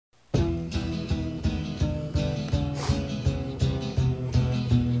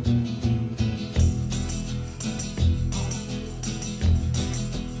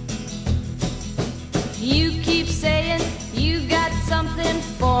something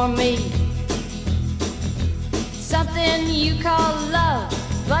for me, something you call love,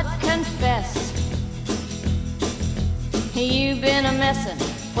 but confess you've been a messin'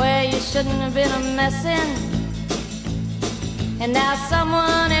 where you shouldn't have been a messin', and now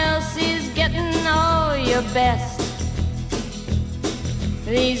someone else is getting all your best.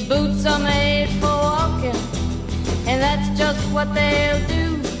 These boots are made for walking, and that's just what they'll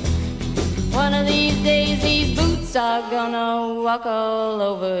do. One of these days these boots are gonna walk all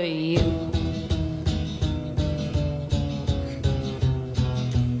over you.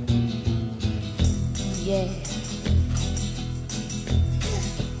 Yeah.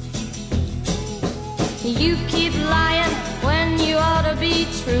 You keep lying when you ought to be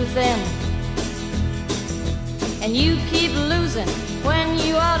truthin', and you keep losing when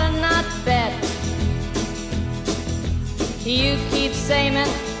you ought to not bet. You keep saying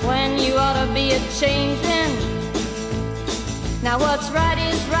when you ought to be a-changin'. Now what's right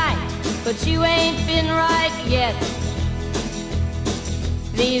is right, but you ain't been right yet.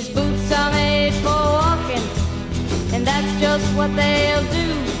 These boots are made for walking, and that's just what they'll do.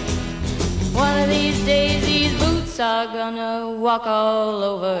 One of these days these boots are gonna walk all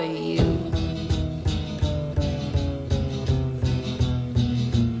over you.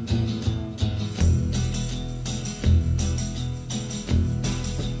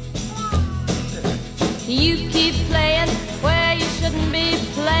 You keep playing where you shouldn't be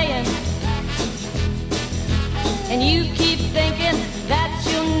playing, and you keep thinking that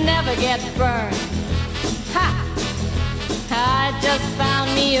you'll never get burned. Ha! I just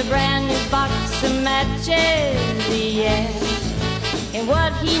found me a brand new box of matches, yeah. And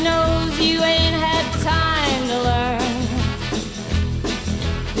what he knows you ain't had time to learn.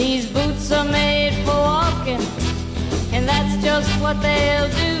 These boots are made for walking, and that's just what they'll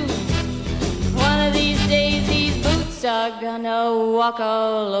do. One of these days these boots are gonna walk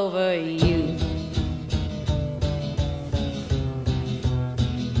all over you.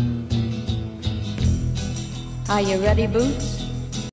 Are you ready, Boots?